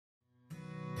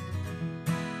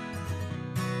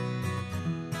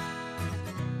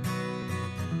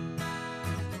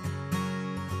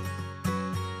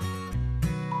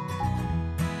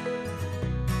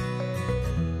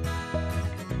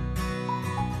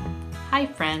Hi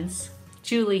friends,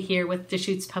 Julie here with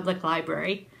Deschutes Public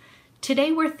Library.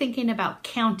 Today we're thinking about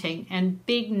counting and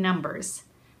big numbers.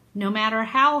 No matter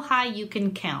how high you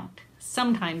can count,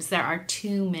 sometimes there are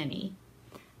too many.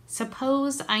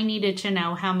 Suppose I needed to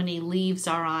know how many leaves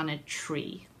are on a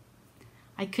tree.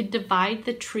 I could divide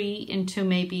the tree into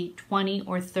maybe 20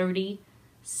 or 30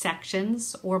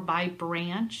 sections or by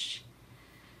branch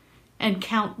and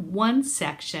count one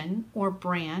section or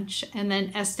branch and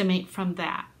then estimate from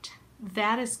that.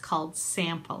 That is called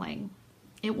sampling.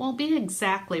 It won't be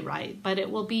exactly right, but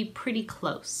it will be pretty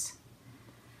close.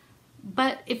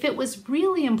 But if it was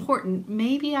really important,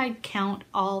 maybe I'd count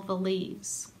all the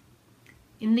leaves.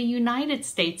 In the United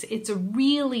States, it's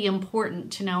really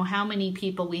important to know how many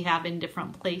people we have in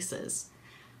different places.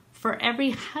 For every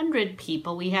 100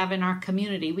 people we have in our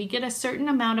community, we get a certain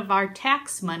amount of our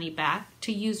tax money back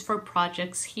to use for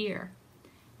projects here.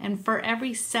 And for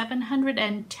every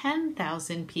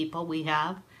 710,000 people we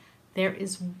have, there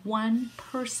is one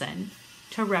person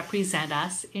to represent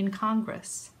us in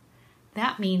Congress.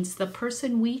 That means the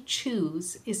person we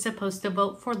choose is supposed to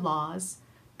vote for laws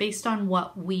based on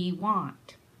what we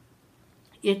want.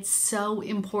 It's so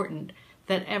important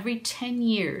that every 10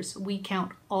 years we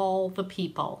count all the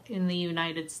people in the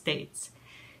United States.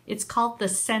 It's called the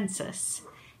Census,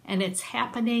 and it's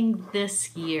happening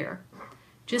this year.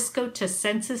 Just go to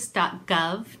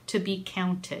census.gov to be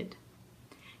counted.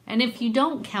 And if you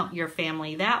don't count your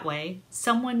family that way,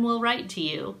 someone will write to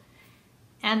you.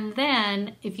 And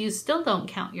then, if you still don't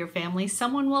count your family,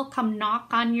 someone will come knock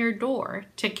on your door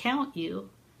to count you,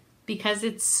 because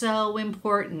it's so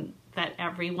important that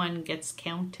everyone gets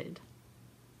counted.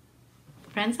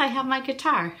 Friends, I have my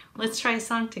guitar. Let's try a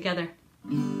song together.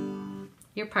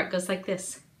 Your part goes like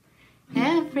this.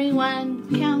 Everyone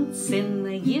counts in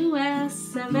the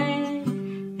U.S. of A.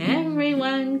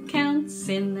 Everyone counts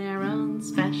in their own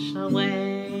special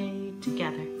way.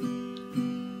 Together.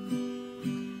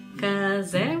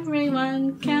 'Cause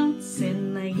everyone counts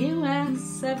in the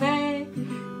U.S. of A.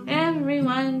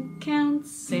 Everyone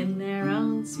counts in their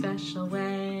own special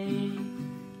way.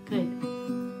 Good.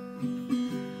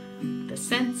 The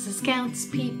census counts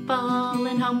people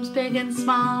in homes big and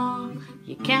small.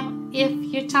 You count if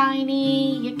you're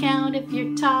tiny, you count if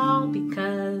you're tall,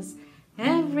 because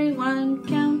everyone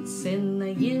counts in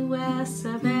the U.S.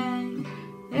 of A.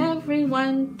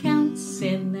 Everyone counts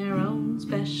in their own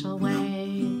special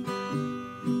way.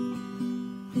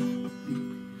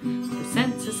 The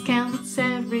census counts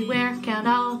everywhere, count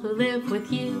all who live with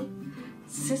you.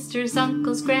 Sisters,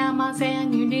 uncles, grandmas,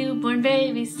 and your newborn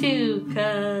babies too,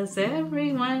 'cause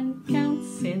everyone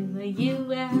counts in the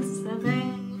U.S. of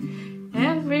A.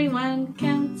 Everyone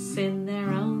counts in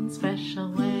their own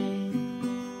special way.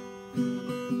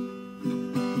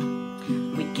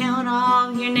 We count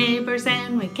all your neighbors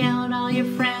and we count all your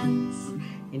friends.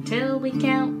 Until we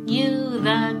count you,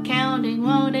 the counting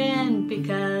won't end,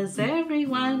 because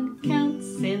everyone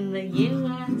counts in the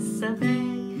U.S. of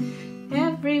A.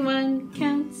 Everyone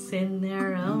counts in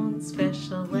their own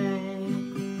special way.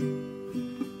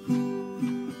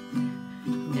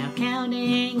 Now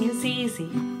counting is easy,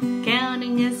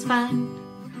 counting is fun.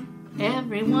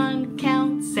 Everyone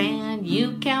counts and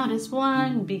you count as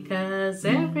one, because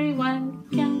everyone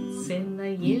counts in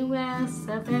the U.S.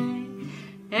 of A.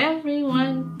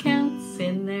 Everyone counts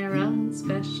in their own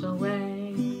special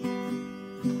way.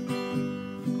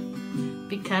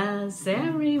 Because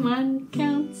everyone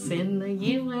counts in the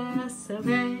U.S. of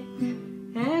A.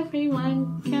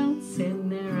 Everyone counts in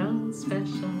their own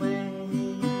special way.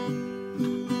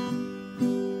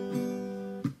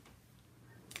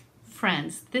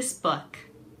 Friends, this book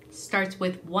starts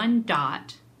with one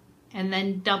dot and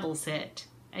then doubles it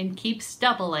and keeps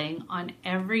doubling on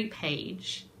every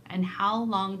page. And how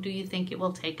long do you think it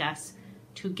will take us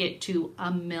to get to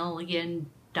 1,000,000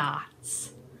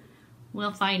 dots?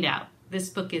 We'll find out. This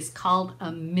book is called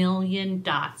 1,000,000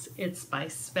 Dots. It's by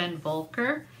Sven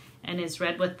Völker and is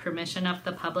read with permission of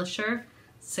the publisher,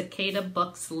 Cicada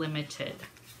Books Limited.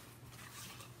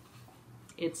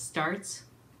 It starts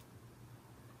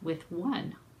with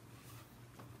 1.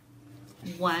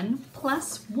 1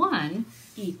 plus 1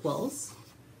 equals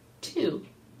 2.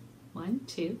 1,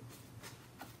 2.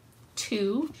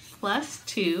 2 plus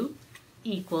 2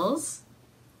 equals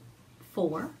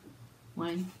 4.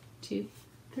 1, 2,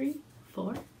 3,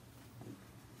 4.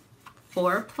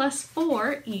 4 plus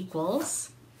 4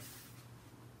 equals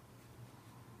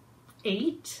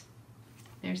 8.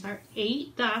 There's our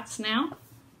 8 dots now.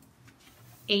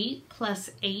 8 plus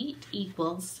 8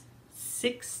 equals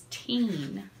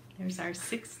 16. There's our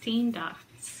 16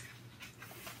 dots.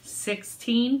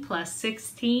 16 plus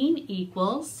 16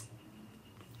 equals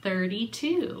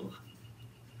 32.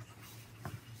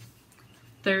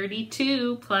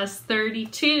 32 plus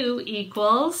 32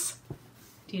 equals,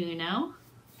 do you know?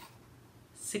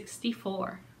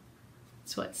 64.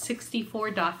 That's what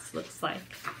 64 dots looks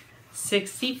like.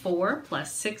 64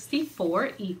 plus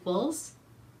 64 equals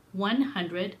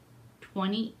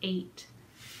 128.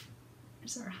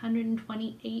 There's our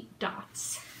 128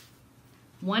 dots.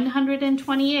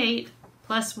 128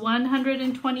 plus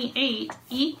 128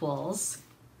 equals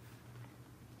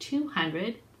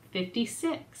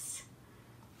 256.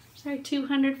 There's our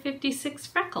 256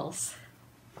 freckles.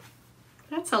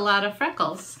 That's a lot of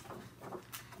freckles.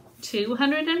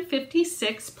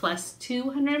 256 plus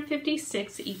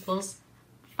 256 equals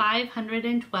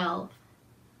 512.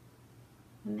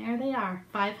 And there they are,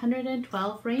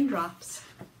 512 raindrops.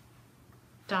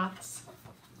 Dots.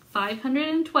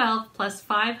 512 plus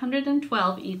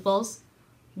 512 equals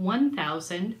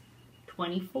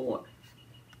 1,024.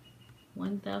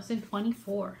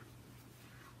 1,024.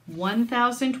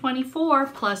 1,024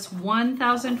 plus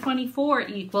 1,024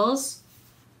 equals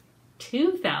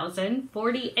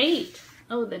 2,048.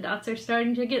 Oh, the dots are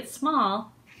starting to get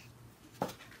small.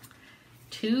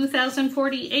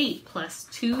 2,048 plus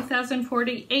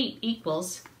 2,048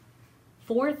 equals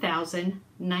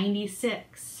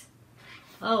 4,096.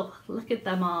 Oh, look at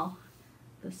them all.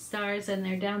 The stars, and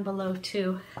they're down below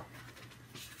too.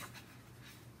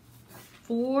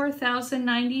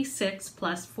 4,096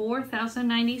 plus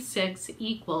 4,096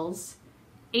 equals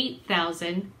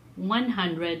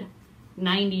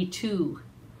 8,192.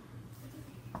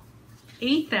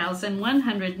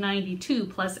 8,192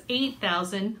 plus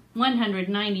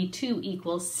 8,192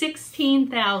 equals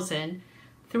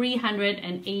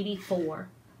 16,384.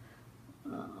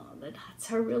 Oh, the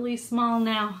dots are really small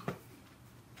now.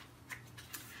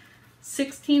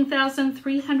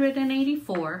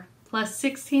 16,384 plus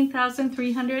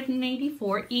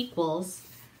 16,384 equals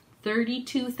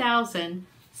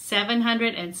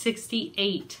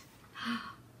 32,768.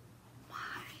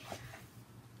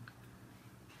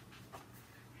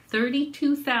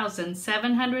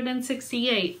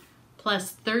 32,768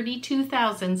 plus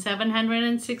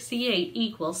 32,768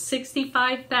 equals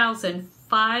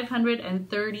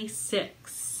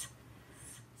 65,536.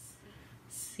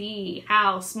 See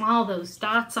how small those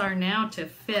dots are now to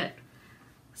fit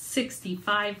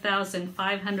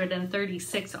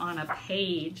 65,536 on a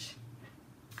page.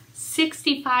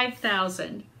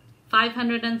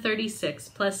 65,536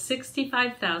 plus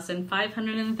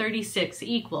 65,536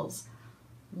 equals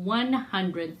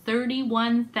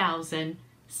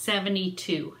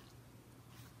 131,072.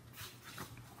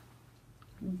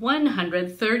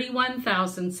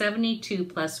 131,072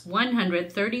 plus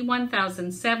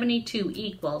 131,072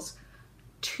 equals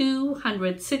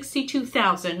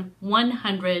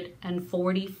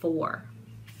 262,144.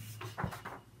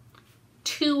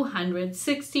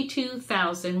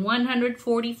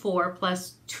 262,144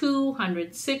 plus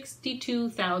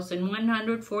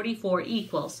 262,144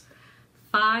 equals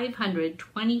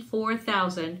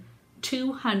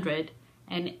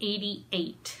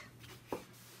 524,288.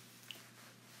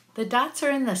 The dots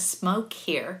are in the smoke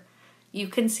here. You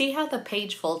can see how the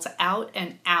page folds out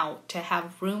and out to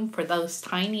have room for those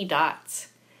tiny dots.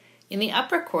 In the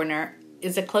upper corner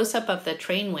is a close-up of the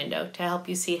train window to help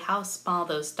you see how small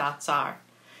those dots are.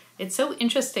 It's so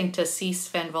interesting to see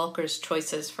Sven Völker's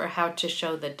choices for how to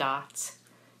show the dots.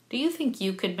 Do you think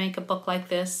you could make a book like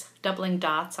this, doubling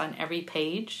dots on every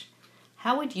page?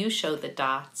 How would you show the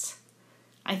dots?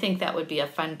 I think that would be a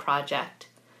fun project.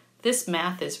 This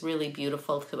math is really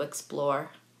beautiful to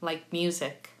explore, like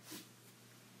music.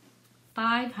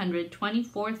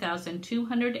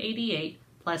 524,288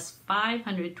 plus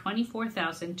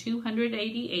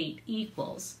 524,288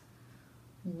 equals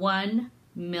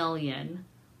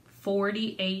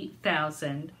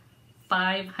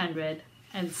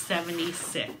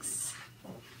 1,048,576.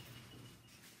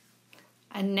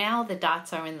 And now the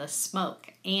dots are in the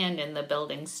smoke and in the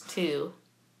buildings too.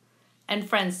 And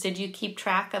friends, did you keep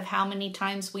track of how many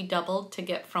times we doubled to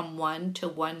get from 1 to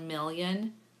 1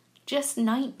 million? Just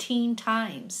 19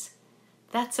 times.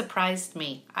 That surprised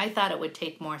me. I thought it would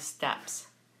take more steps.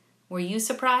 Were you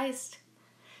surprised?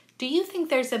 Do you think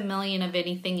there's a million of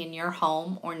anything in your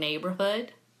home or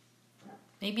neighborhood?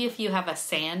 Maybe if you have a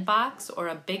sandbox or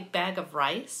a big bag of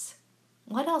rice?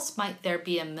 What else might there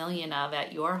be a million of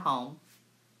at your home?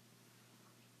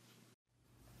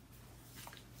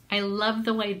 I love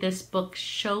the way this book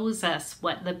shows us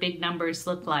what the big numbers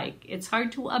look like. It's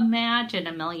hard to imagine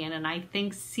a million, and I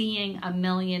think seeing a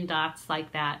million dots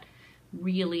like that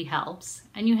really helps.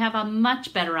 And you have a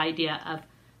much better idea of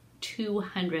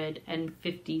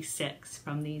 256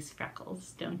 from these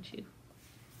freckles, don't you?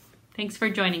 Thanks for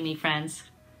joining me, friends.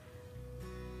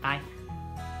 Bye.